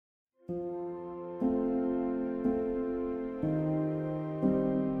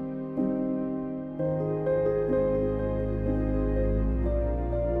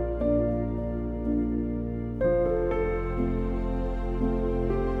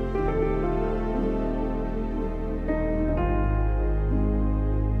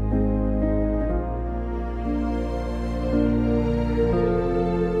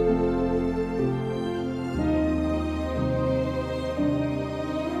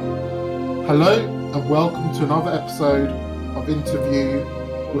Hello and welcome to another episode of Interview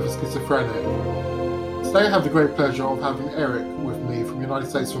with a Schizophrenic. Today I have the great pleasure of having Eric with me from the United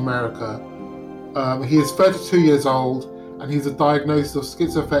States of America. He is 32 years old and he's a diagnosis of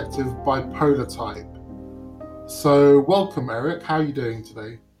schizoaffective bipolar type. So welcome Eric, how are you doing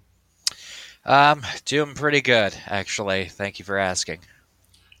today? Doing pretty good, actually. Thank you for asking.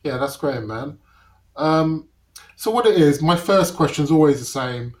 Yeah, that's great, man. Um, so what it is, my first question is always the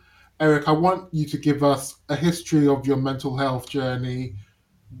same. Eric, I want you to give us a history of your mental health journey.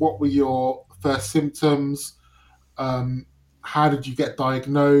 What were your first symptoms? Um, how did you get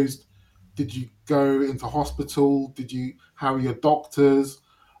diagnosed? Did you go into hospital? How are your doctors?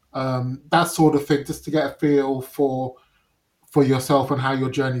 That sort of thing, just to get a feel for yourself and how your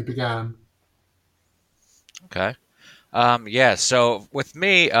journey began. Okay. Yeah, so with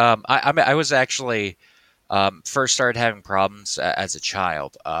me, I was actually first started having problems as a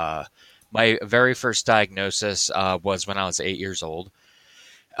child. My very first diagnosis was when I was 8 years old.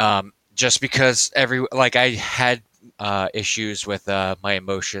 Just because I had issues with my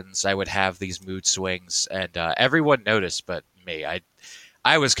emotions, I would have these mood swings, and everyone noticed, but me.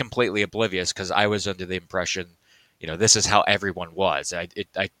 I was completely oblivious because I was under the impression, this is how everyone was. I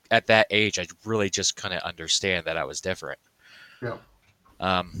at that age, I really just couldn't understand that I was different. Yeah,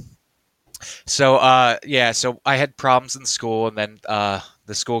 Um, so I had problems in school, and then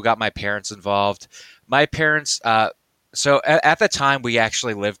the school got my parents involved. My parents, at the time, we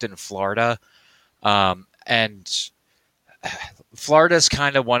actually lived in Florida, and Florida is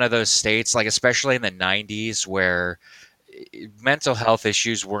kind of one of those states, like especially in the '90s, where mental health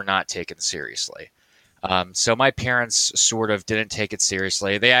issues were not taken seriously. So my parents sort of didn't take it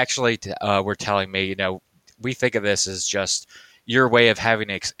seriously. They actually were telling me, we think of this as just your way of having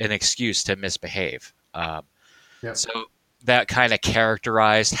an excuse to misbehave. yeah, So that kind of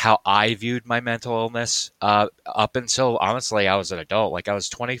characterized how I viewed my mental illness up until honestly I was an adult. Like I was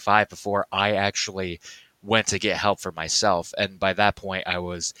 25 before I actually went to get help for myself, and by that point I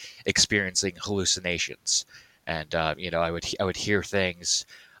was experiencing hallucinations, and I would hear things.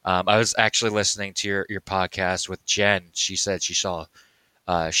 I was actually listening to your podcast with Jen. She said she saw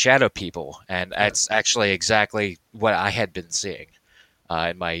shadow people, and yeah. that's actually exactly what I had been seeing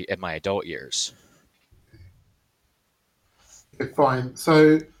in my adult years. Okay, fine.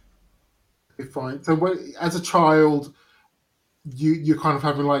 So as a child, you're kind of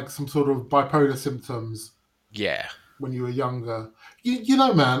having like some sort of bipolar symptoms Yeah. when you were younger. You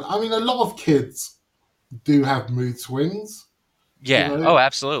know, man. I mean, a lot of kids do have mood swings. You Yeah. know, Oh,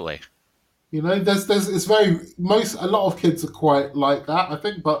 absolutely. there's it's very most a lot of kids are quite like that, I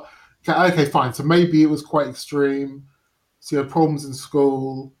think. But okay, fine. So maybe it was quite extreme. So you had problems in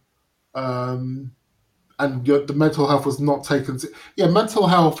school, um, and the mental health was not taken. Yeah, mental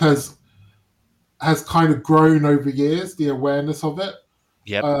health has kind of grown over years. The awareness of it.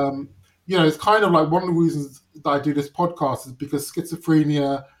 Yep. Um, it's kind of like one of the reasons that I do this podcast is because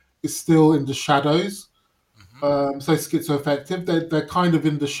schizophrenia is still in the shadows. Hmm. So schizoaffective, they're kind of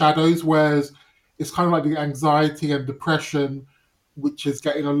in the shadows, whereas it's kind of like the anxiety and depression, which is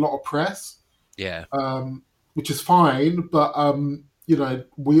getting a lot of press, Yeah. which is fine. But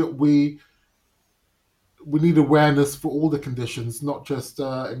we need awareness for all the conditions, not just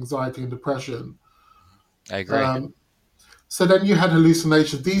anxiety and depression. I agree. Um, so then you had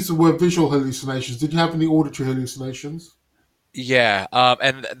hallucinations. These were visual hallucinations. Did you have any auditory hallucinations? Yeah,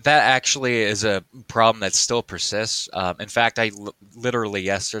 and that actually is a problem that still persists. In fact, literally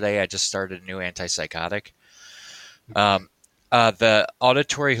yesterday I just started a new antipsychotic. Um, the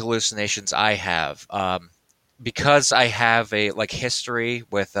auditory hallucinations I have, because I have a like history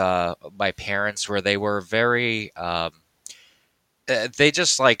with my parents where they were very, they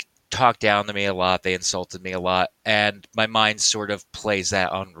just like talked down to me a lot. They insulted me a lot, and my mind sort of plays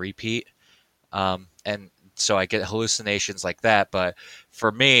that on repeat. And so I get hallucinations like that. But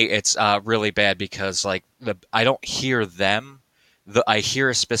for me, it's really bad because like I don't hear them. I hear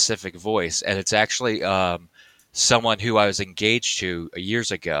a specific voice, and it's actually someone who I was engaged to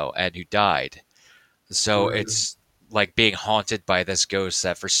years ago and who died. So Really? it's like being haunted by this ghost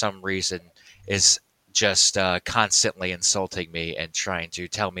that for some reason is just constantly insulting me and trying to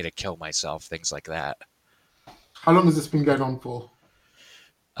tell me to kill myself, things like that. How long has this been going on for?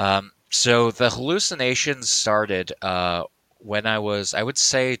 So the hallucinations started when I was, I would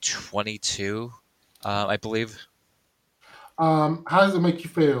say, 22, I believe. How does it make you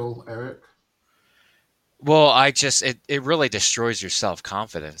feel, Eric? Well, it really destroys your self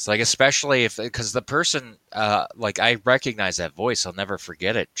confidence. Like, especially if, because the person, like, I recognize that voice. I'll never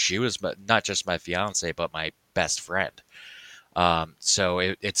forget it. She was not just my fiance, but my best friend. So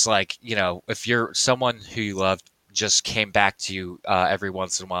it's like, if you're someone who you love just came back to you every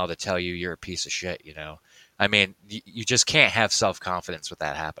once in a while to tell you you're a piece of shit. I mean, you just can't have self confidence with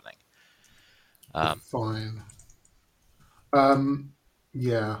that happening. Um, Fine. Um,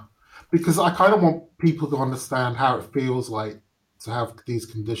 yeah, because I kind of want people to understand how it feels like to have these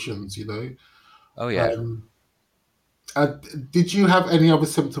conditions. oh yeah. Um, uh, did you have any other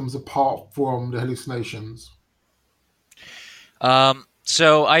symptoms apart from the hallucinations?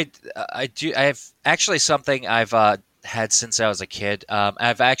 So I have actually something I've had since I was a kid.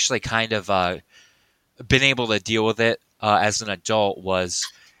 I've actually kind of been able to deal with it as an adult. Was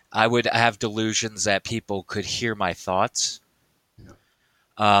I would have delusions that people could hear my thoughts. Yeah.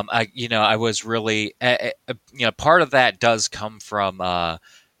 I was really, part of that does come from,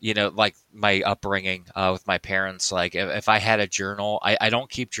 like my upbringing with my parents. Like if I had a journal, I don't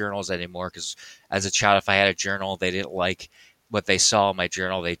keep journals anymore because as a child, if I had a journal, they didn't like what they saw in my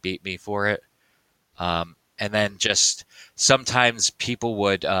journal, they beat me for it. And then just sometimes people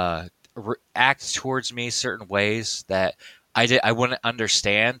would act towards me certain ways that I wouldn't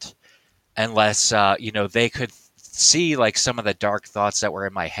understand unless they could see like some of the dark thoughts that were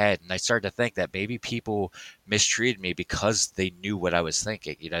in my head, and I started to think that maybe people mistreated me because they knew what I was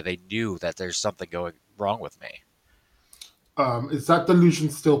thinking. They knew that there's something going wrong with me. Is that delusion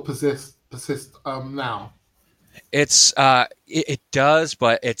still persist now? It does,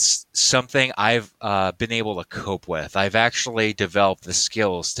 but it's something I've been able to cope with. I've actually developed the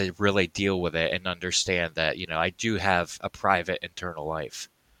skills to really deal with it and understand that I do have a private internal life.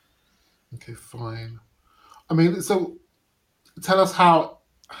 Okay, fine. I mean, so tell us how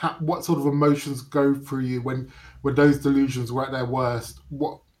what sort of emotions go through you when those delusions were at their worst.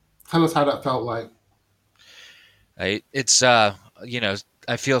 What Tell us how that felt like. It's I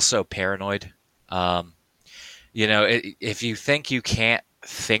feel so paranoid. Um, if you think you can't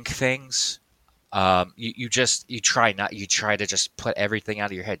think things, you try to just put everything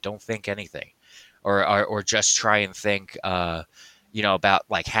out of your head. Don't think anything, or just try and think, about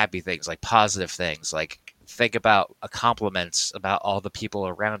like happy things, like positive things, like think about compliments about all the people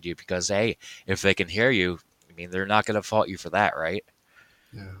around you, because hey, if they can hear you, I mean, they're not going to fault you for that, right?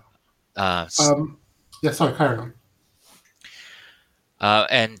 Yeah. Uh, Um. Yeah. Sorry. Carry on.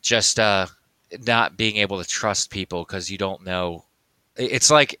 and just not being able to trust people because you don't know.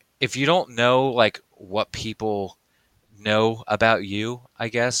 It's like if you don't know like what people know about you, I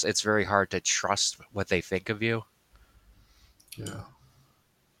guess it's very hard to trust what they think of you. Yeah.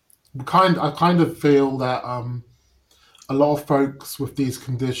 I kind of feel that a lot of folks with these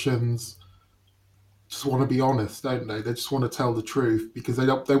conditions just want to be honest, don't they? They just want to tell the truth because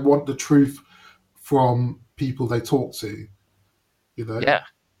they want the truth from people they talk to. You know. Yeah.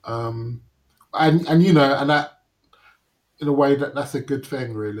 Um. And that in a way that's a good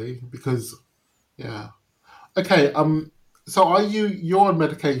thing really because yeah. Okay. So you're on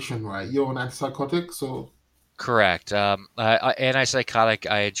medication, right? You're on antipsychotics or Correct. Antipsychotic,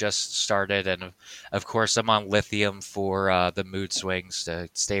 I had just started, and of course, I'm on lithium for the mood swings to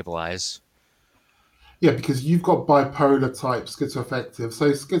stabilize. yeah, because you've got bipolar type schizoaffective.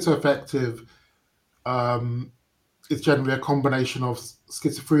 So schizoaffective um, is generally a combination of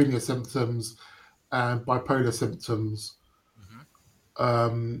schizophrenia symptoms and bipolar symptoms. Hmm.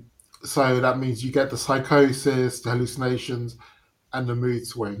 Um, so that means you get the psychosis, the hallucinations, and the mood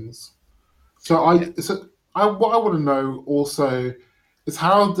swings. What I want to know also is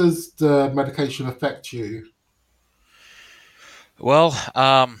how does the medication affect you? Well,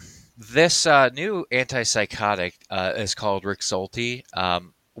 this new antipsychotic is called Rexulti.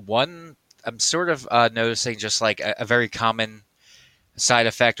 One I'm sort of noticing just like a very common side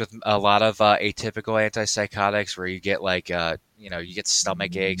effect with a lot of atypical antipsychotics, where you get like you get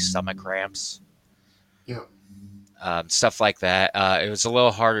stomach aches, stomach cramps, Yeah, stuff like that. It was a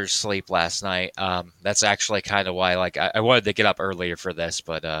little harder to sleep last night. That's actually kind of why like I wanted to get up earlier for this,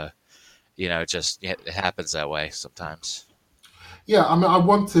 but it happens that way sometimes. yeah. I mean, I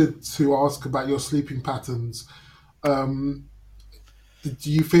wanted to ask about your sleeping patterns. Um,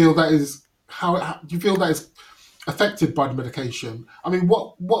 do you feel that is how do you feel that is affected by the medication? I mean,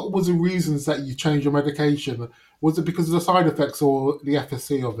 what was the reasons that you changed your medication? Was it because of the side effects or the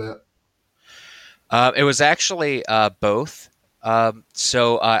efficacy of it? It was actually both.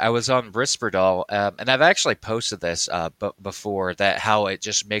 So I was on Risperdal, and I've actually posted this before, that how it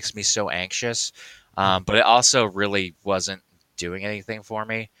just makes me so anxious, but it also really wasn't doing anything for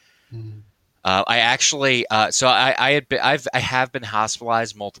me. Mm. I actually, so I have been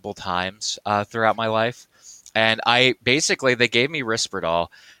hospitalized multiple times throughout my life, and I basically they gave me Risperdal,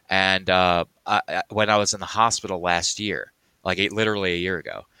 and when I was in the hospital last year. like literally a year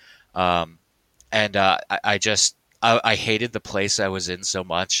ago. Um, and I hated the place I was in so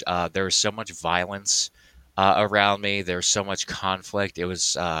much. There was so much violence around me. There was so much conflict. It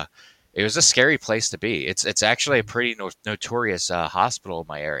was a scary place to be. It's actually a pretty notorious hospital in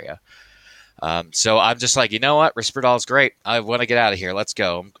my area. So I'm just like, you know what, Risperdal is great. I want to get out of here. Let's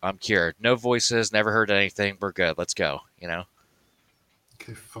go. I'm cured. No voices. Never heard anything. We're good. Let's go. You know.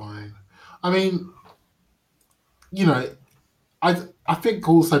 Okay, fine. I mean, you know, I think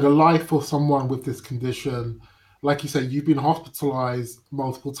also the life of someone with this condition, like you say, you've been hospitalized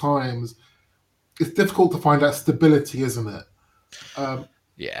multiple times. It's difficult to find that stability, isn't it? Um,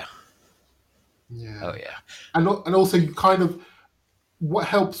 Yeah. Oh yeah, yeah. and also you kind of what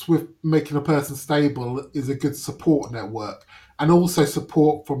helps with making a person stable is a good support network and also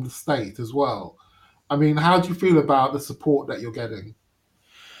support from the state as well. I mean, how do you feel about the support that you're getting?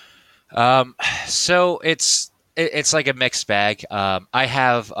 Um, so it's like a mixed bag. I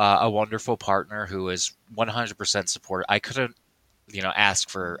have a wonderful partner who is 100% supportive. I couldn't, ask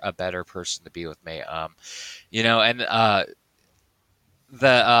for a better person to be with me. And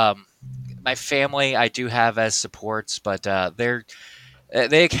the my family I do have as supports, but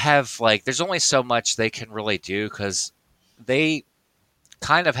they have like there's only so much they can really do because they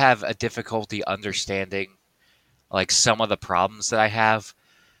kind of have a difficulty understanding like some of the problems that I have.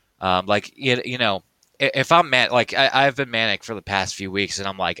 Like if I'm like I've been manic for the past few weeks, and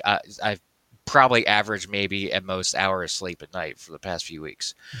I'm like I've probably averaged maybe at most hour of sleep at night for the past few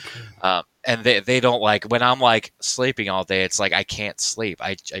weeks. Okay. And they don't like when I'm like sleeping all day. It's like I can't sleep.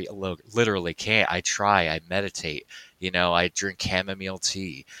 Literally can't. I try. I meditate. I drink chamomile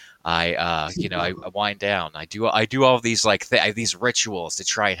tea. I wind down. I do all of these like these rituals to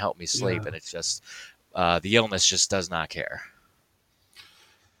try and help me sleep, Yeah. and it's just the illness just does not care.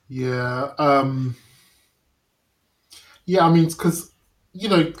 Yeah. Yeah, I mean, because,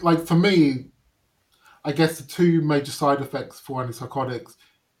 like for me, I guess the two major side effects for antipsychotics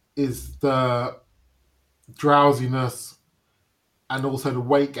is the drowsiness and also the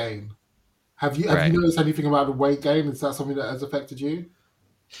weight gain. Have you Right. noticed anything about the weight gain? Is that something that has affected you?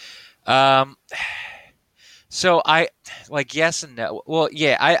 Um, so I like yes and no. Well,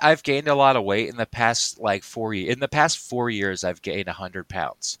 yeah, I've gained a lot of weight in the past like 4 years. In the past 4 years, I've gained 100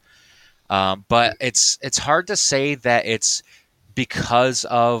 pounds. But it's hard to say that it's because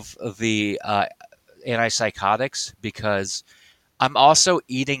of the antipsychotics because I'm also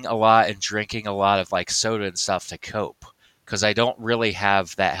eating a lot and drinking a lot of like soda and stuff to cope because I don't really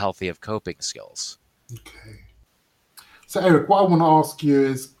have that healthy of coping skills. Okay. So, Eric, what I want to ask you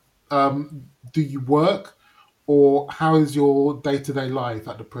is, do you work, or how is your day-to-day life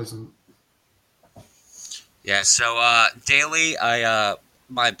at the present? Yeah, so daily,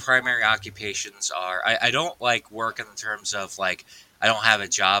 my primary occupations are I don't like work in terms of like I don't have a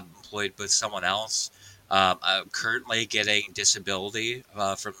job employed with someone else. I'm currently getting disability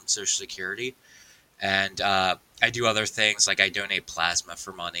from Social Security, and I do other things like I donate plasma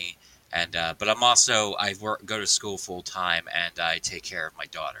for money, and but go to school full time and I take care of my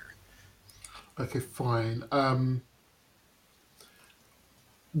daughter. Okay, fine.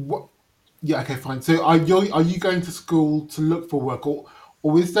 What? Yeah, okay, fine. So, are you going to school to look for work, or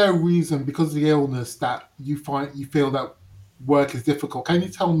is there a reason because of the illness that you feel that work is difficult? Can you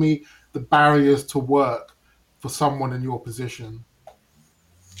tell me the barriers to work for someone in your position?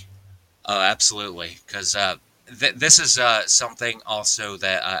 Oh, absolutely, because this is something also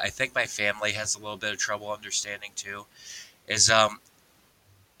that I think my family has a little bit of trouble understanding too. Is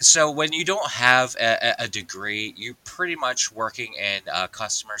so when you don't have a degree, you're pretty much working in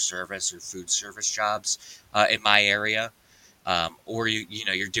customer service or food service jobs in my area, or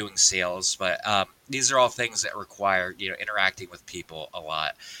you're doing sales. But these are all things that require interacting with people a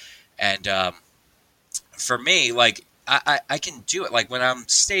lot. And for me, like I can do it. Like when I'm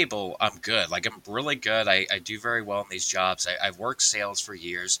stable, I'm good. Like I'm really good. I do very well in these jobs. I've worked sales for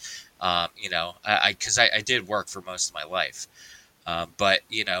years. Because I did work for most of my life. But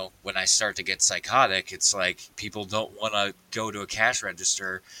when I start to get psychotic, it's like people don't want to go to a cash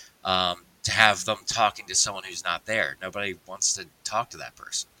register to have them talking to someone who's not there. Nobody wants to talk to that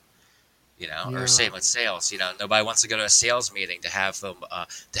person. Or Yeah. same with sales. Nobody wants to go to a sales meeting to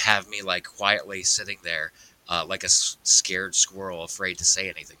have me like quietly sitting there like a scared squirrel, afraid to say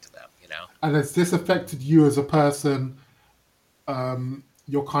anything to them. And has this affected you as a person?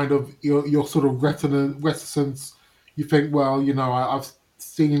 Your kind of your sort of reticence. You think, well, I've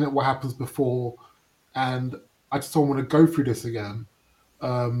seen it what happens before, and I just don't want to go through this again.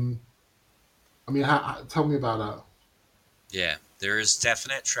 Um, I mean, tell me about that. Yeah, there is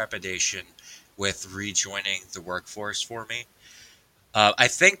definite trepidation with rejoining the workforce for me. I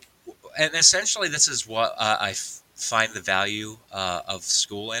think, and essentially, this is what find the value of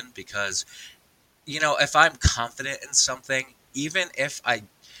school in, because if I'm confident in something, even if I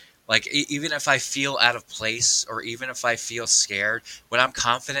even if I feel out of place, or even if I feel scared, when I'm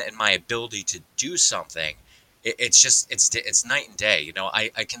confident in my ability to do something, it's just it's night and day.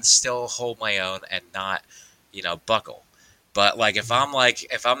 I can still hold my own and not buckle. But if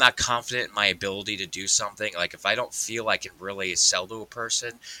I'm not confident in my ability to do something, like if I don't feel I can really sell to a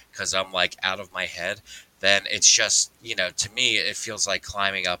person because I'm like out of my head, then it's just to me it feels like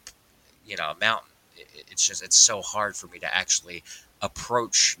climbing up a mountain. It's so hard for me to actually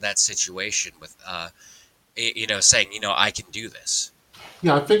approach that situation with saying I can do this.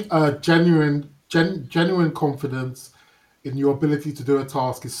 Yeah, I think genuine confidence in your ability to do a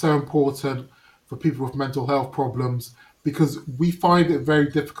task is so important for people with mental health problems, because we find it very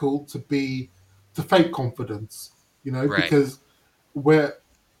difficult to fake confidence, Right. because we're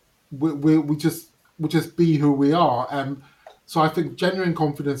we just be who we are. And so I think genuine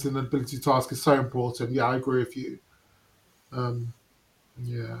confidence in the ability to task is so important. Yeah, I agree with you. Um,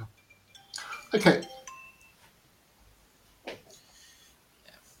 yeah. Okay.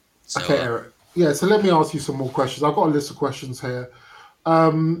 So Okay, Eric. Yeah. So let me ask you some more questions. I've got a list of questions here.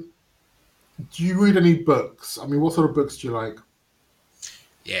 Um, do you read any books? I mean, what sort of books do you like?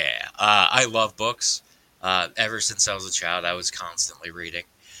 yeah, I love books. Ever since I was a child, I was constantly reading.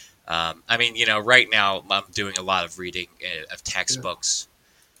 I mean, right now I'm doing a lot of reading of Yeah. textbooks.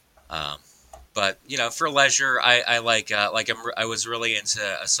 Um, but for leisure, I I was really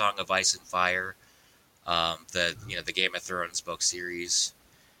into A Song of Ice and Fire, the Game of Thrones book series,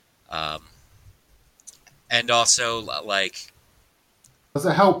 um, and also like Does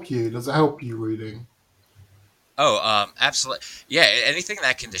it help you? Does it help you reading? absolutely, yeah. Anything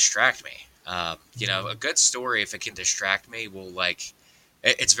that can distract me. A good story, if it can distract me, will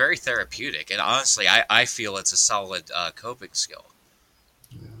it's very therapeutic, and honestly, I feel it's a solid coping skill.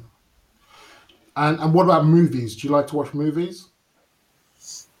 Yeah. And what about movies? Do you like to watch movies?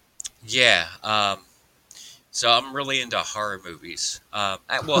 Yeah. So I'm really into horror movies. Well,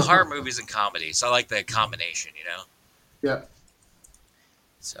 horror movies and comedies. I like the combination. Yeah.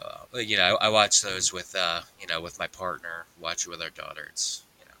 So I watch those with with my partner. Watch it with our daughter.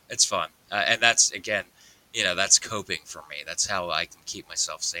 It's fun, and that's again, that's coping for me. That's how I can keep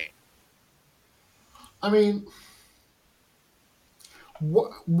myself sane. I mean,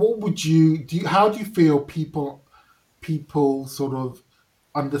 what would you do? How do you feel people sort of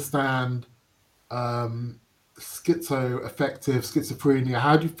understand schizoaffective schizophrenia?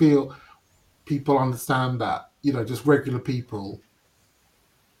 How do you feel people understand that? Just regular people.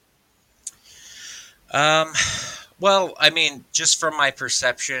 Um, well, I mean, just from my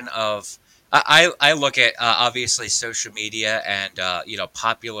perception of, I look at obviously social media and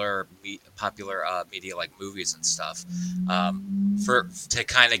popular media like movies and stuff, for to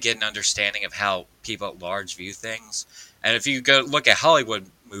kind of get an understanding of how people at large view things. And if you go look at Hollywood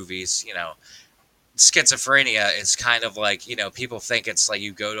movies, schizophrenia is kind of like people think it's like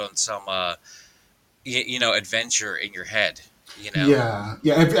you go on some adventure in your head. You know, Yeah,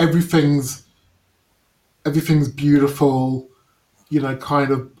 yeah. Everything's beautiful.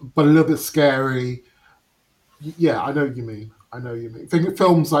 Kind of, but a little bit scary. Yeah, I know what you mean. I know what you mean. Think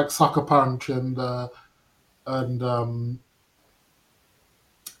films like Sucker Punch and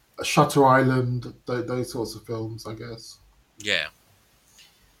Shutter Island, those sorts of films, I guess. yeah.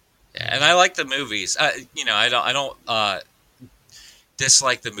 Yeah, and I like the movies. I don't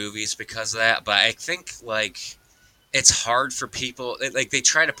dislike the movies because of that, but I think it's hard for people. Like they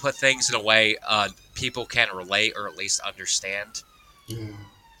try to put things in a way people can relate or at least understand, Yeah.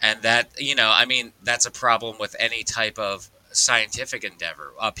 and that I mean, that's a problem with any type of scientific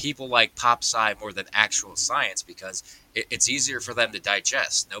endeavor. People like pop sci more than actual science because it's easier for them to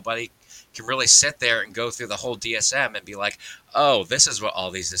digest. Nobody can really sit there and go through the whole DSM and be like, "Oh, this is what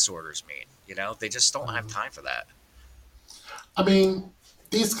all these disorders mean." They just don't have Uh, time for that. I mean,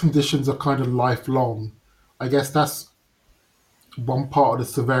 these conditions are kind of lifelong. I guess that's one part of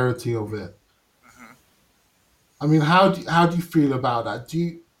the severity of it. Hmm. I mean, how do you feel about that? Do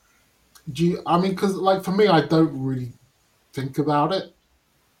you? I mean, because like for me, I don't really think about it.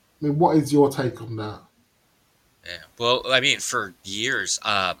 I mean, what is your take on that? Yeah. Well, I mean, for years,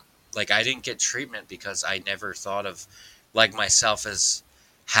 I didn't get treatment because I never thought of myself as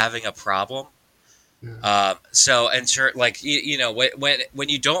having a problem. Yeah. So, and sure, when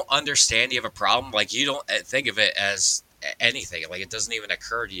you don't understand you have a problem, you don't think of it as anything. Like it doesn't even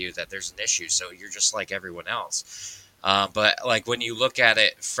occur to you that there's an issue. So you're just like everyone else. But like when you look at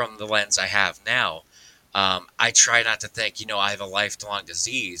it from the lens I have now, I try not to think, I have a lifelong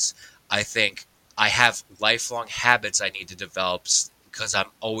disease. I think I have lifelong habits I need to develop because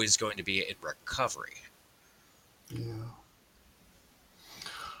I'm always going to be in recovery. Yeah.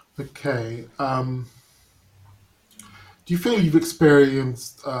 Okay. Do you feel you've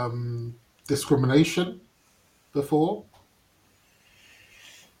experienced discrimination before?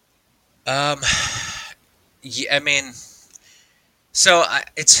 Um, yeah, I mean,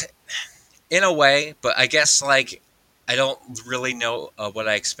 it's in a way, but I guess like I don't really know what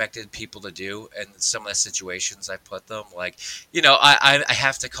I expected people to do in some of the situations I put them. Like, I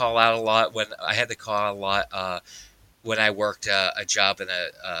have to call out a lot when I had to call out a lot when I worked a job in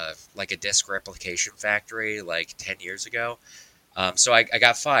a disc replication factory like 10 years ago. So I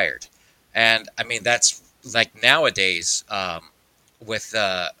got fired, and I mean that's like nowadays with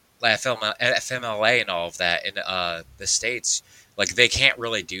FMLA and all of that in the states, like they can't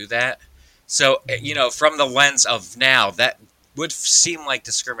really do that. So from the lens of now, that would seem like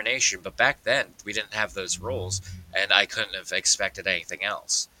discrimination, but back then we didn't have those rules, and I couldn't have expected anything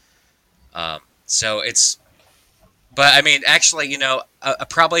else. So it's but I mean, actually,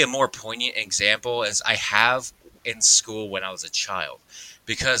 probably a more poignant example is I have in school when I was a child,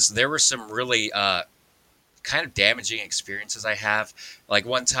 because there were some really kind of damaging experiences I have. Like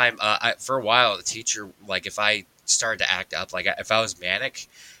one time, for a while, the teacher, like if I started to act up, like if I was manic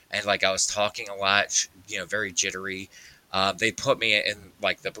and like I was talking a lot, very jittery, they put me in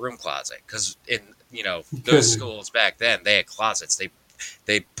like the broom closet because in those Okay. schools back then they had closets.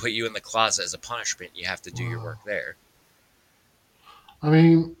 They put you in the closet as a punishment. You have to do your Wow. work there. I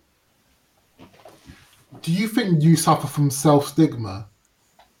mean, do you think you suffer from self stigma,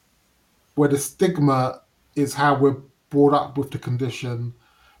 where the stigma is how we're brought up with the condition?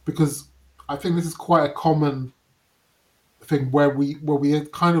 Because I think this is quite a common thing where we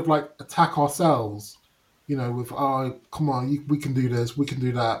kind of like attack ourselves, with come on, we can do this, we can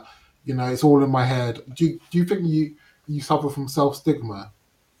do that. It's all in my head. Do you think you suffer from self stigma?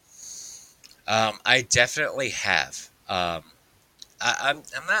 I definitely have. I'm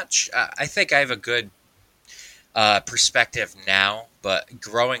not. I think I have a good perspective now, but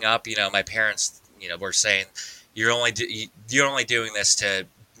growing up, my parents, were saying you're only doing this to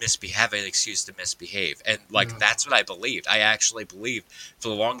misbehave, have an excuse to misbehave, and like Yeah, that's what I believed. I actually believed for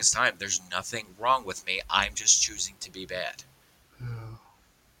the longest time there's nothing wrong with me. I'm just choosing to be bad. yeah.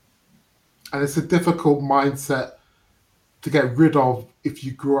 And it's a difficult mindset to get rid of if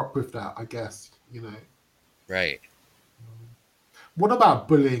you grew up with that, I guess. Right. What about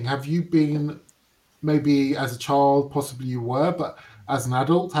bullying? Have you been, maybe as a child, possibly you were, but as an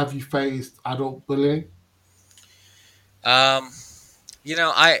adult, have you faced adult bullying? Um.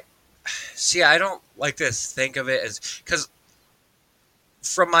 I see. I don't like to think of it as because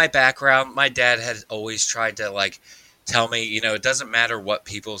from my background, my dad had always tried to like tell me, it doesn't matter what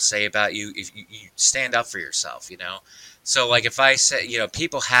people say about you if you stand up for yourself. So like if I say,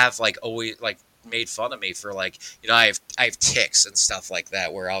 people have like always like made fun of me for like, I have tics and stuff like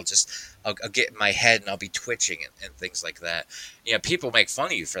that where I'll get in my head and I'll be twitching and things like that. People make fun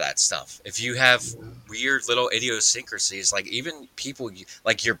of you for that stuff. If you have Yeah, weird little idiosyncrasies, like even people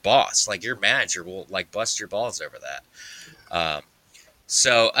like your boss, like your manager will like bust your balls over that. Um,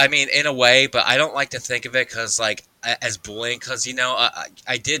 so, I mean, in a way, but I don't like to think of it because, like, as bullying, because,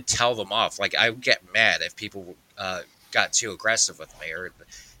 I did tell them off. Like, I would get mad if people got too aggressive with me,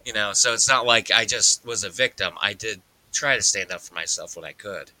 so it's not like I just was a victim. I did try to stand up for myself when I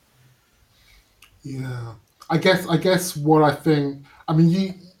could. yeah. I guess what I think. I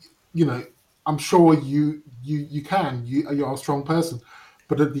mean, you know, I'm sure you can. You're a strong person,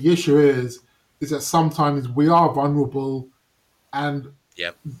 but the issue is that sometimes we are vulnerable, and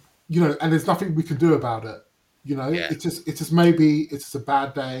Yep. and there's nothing we can do about it. Yeah. It's just maybe it's just a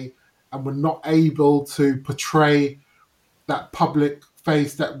bad day, and we're not able to portray that public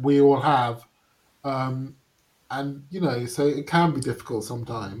face that we all have. Um, and so it can be difficult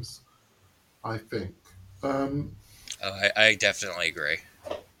sometimes, I think. Um, I definitely agree.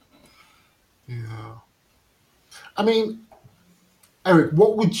 yeah. I mean, Eric,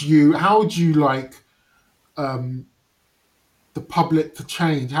 how would you like um, the public to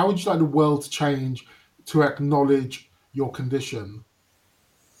change? How would you like the world to change to acknowledge your condition?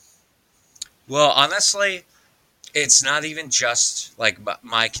 Well, honestly, it's not even just like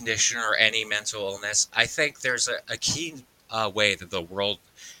my condition or any mental illness. I think there's a key way that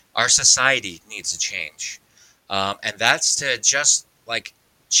our society needs to change, and that's to just like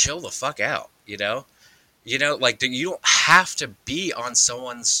chill the fuck out. Like you don't have to be on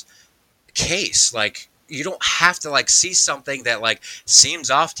someone's case. Like you don't have to like see something that like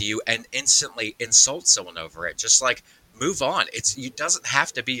seems off to you and instantly insult someone over it. Just like move on. It doesn't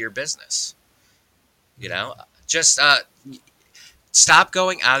have to be your business. You know, just stop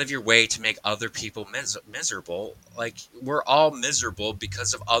going out of your way to make other people miserable. Like we're all miserable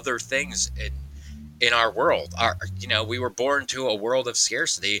because of other things in our world. We were born to a world of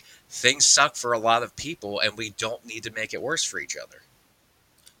scarcity. Things suck for a lot of people, and we don't need to make it worse for each other.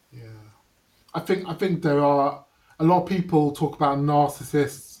 Yeah. I think there are a lot of people talk about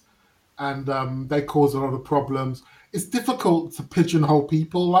narcissists, and they cause a lot of problems. It's difficult to pigeonhole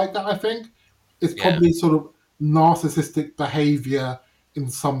people like that. I think it's Yeah, probably sort of narcissistic behavior in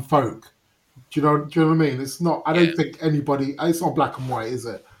some folk. Do you know what I mean? It's not. I yeah, don't think anybody. It's not black and white, is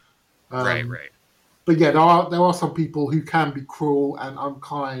it? right, Um, right. but yeah, there are some people who can be cruel and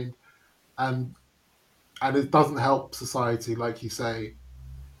unkind, and and it doesn't help society, like you say.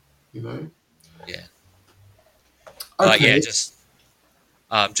 You know. Yeah, yeah. Okay.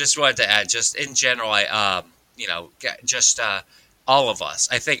 Just wanted to add, just in general, just all of us.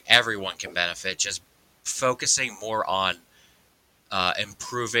 I think everyone can benefit. Just focusing more on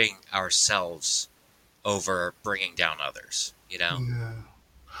improving ourselves over bringing down others. You know. Yeah.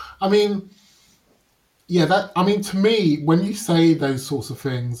 I mean, yeah. That. I mean, to me, when you say those sorts of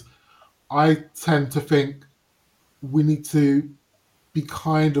things, I tend to think we need to be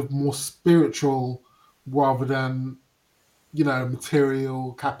kind of more spiritual rather than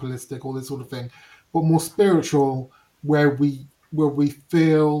material, capitalistic, all this sort of thing, but more spiritual, where we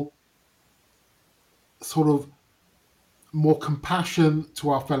feel sort of more compassion to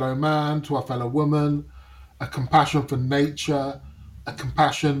our fellow man, to our fellow woman, a compassion for nature, a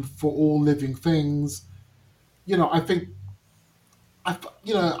compassion for all living things. I think I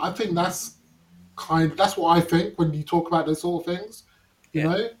think that's what I think when you talk about those sort of things. You Yeah.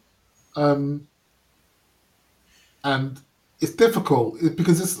 know, um, and it's difficult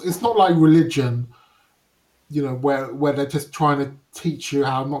because it's not like religion, where they're just trying to teach you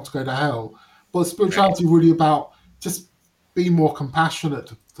how not to go to hell. But Right. spirituality is really about just being more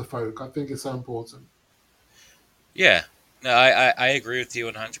compassionate to folk. I think it's so important. Yeah. No, I agree with you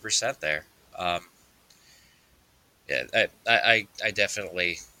 100% there. Um, yeah, I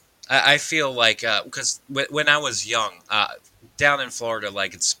definitely, I feel like, because when I was young, down in Florida,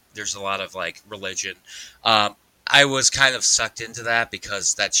 like there's a lot of like religion. Um, I was kind of sucked into that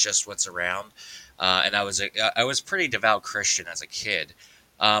because that's just what's around. And I was pretty devout Christian as a kid.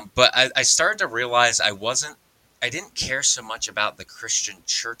 But I started to realize I didn't care so much about the Christian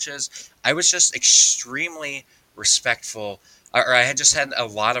churches. I was just extremely respectful, or I had just had a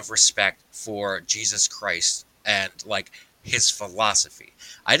lot of respect for Jesus Christ and like his philosophy.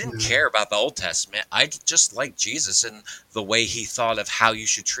 I didn't Yeah, care about the Old Testament. I just liked Jesus and the way he thought of how you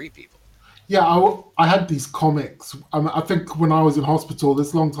should treat people. yeah. I had these comics. I think when I was in hospital,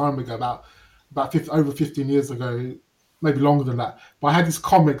 this long time ago, about 50, over 15 years ago, maybe longer than that. But I had these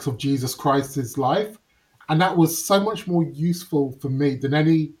comics of Jesus Christ's life, and that was so much more useful for me than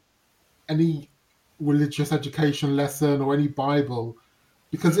any religious education lesson or any Bible,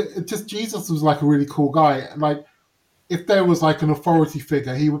 because it just Jesus was like a really cool guy. And like if there was like an authority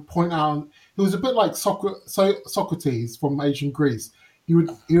figure, he would point out. He was a bit like Socrates from ancient Greece. He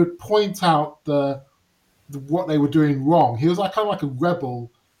would point out what they were doing wrong. He was like kind of like a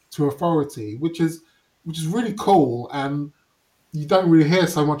rebel to authority, which is really cool, and you don't really hear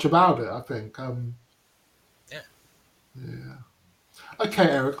so much about it. I think. Yeah. Yeah. Okay,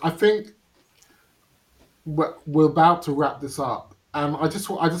 Eric. I think we're about to wrap this up, and I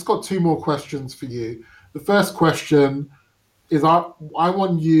just got two more questions for you. The first question is I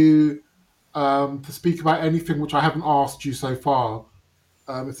want you to speak about anything which I haven't asked you so far.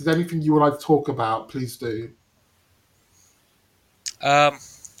 If there's anything you would like to talk about, please do. Um,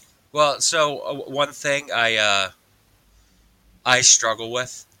 well, so one thing I struggle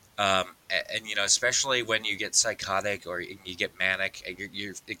with, and especially when you get psychotic or you get manic, and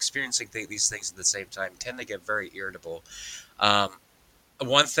you're experiencing these things at the same time, tend to get very irritable. Um,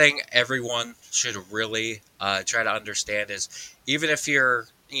 One thing everyone should really try to understand is, even if you're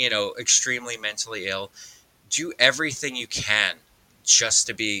extremely mentally ill, do everything you can just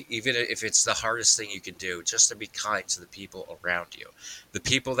to be, even if it's the hardest thing you can do, just to be kind to the people around you, the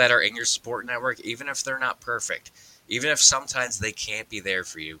people that are in your support network, even if they're not perfect, even if sometimes they can't be there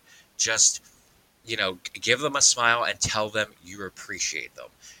for you. Just give them a smile and tell them you appreciate them.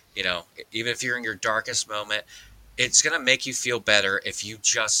 Even if you're in your darkest moment, it's going to make you feel better if you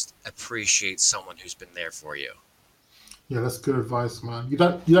just appreciate someone who's been there for you. Yeah, that's good advice, man. You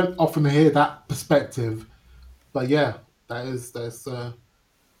don't often hear that perspective, but yeah, that's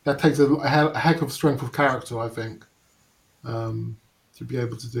that takes a heck of strength of character, I think, to be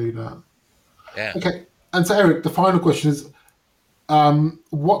able to do that. Yeah. Okay, and so Eric, the final question is,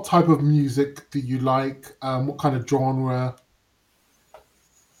 what type of music do you like? What kind of genre?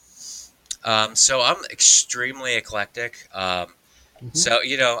 So I'm extremely eclectic. Hmm. So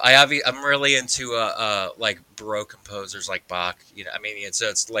I'm really into like Baroque composers like Bach. I mean,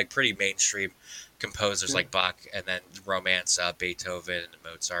 it's like pretty mainstream composers Yeah. like Bach, and then Romance, Beethoven, and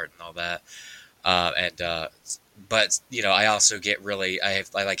Mozart, and all that. And But I also get I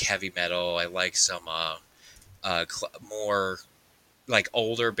like heavy metal. I like some more like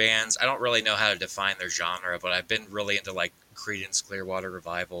older bands. I don't really know how to define their genre, but I've been really into like Creedence Clearwater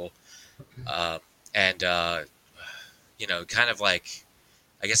Revival, Okay. um, and kind of like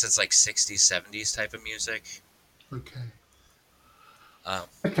I guess it's like 60s, 70s type of music. Okay. Um,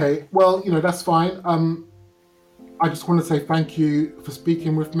 Okay. Well, that's fine. I just want to say thank you for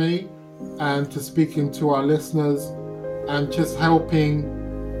speaking with me and to speaking to our listeners and just helping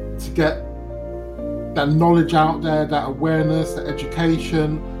to get that knowledge out there, that awareness, that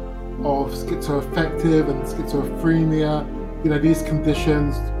education of schizoaffective and schizophrenia, these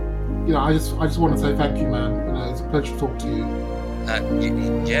conditions. I just want to say thank you, man. It's a pleasure to talk to you.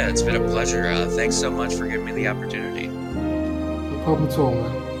 yeah, it's been a pleasure. Thanks so much for giving me the opportunity. No problem at all,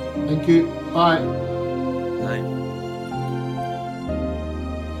 man. Thank you. Bye. Bye.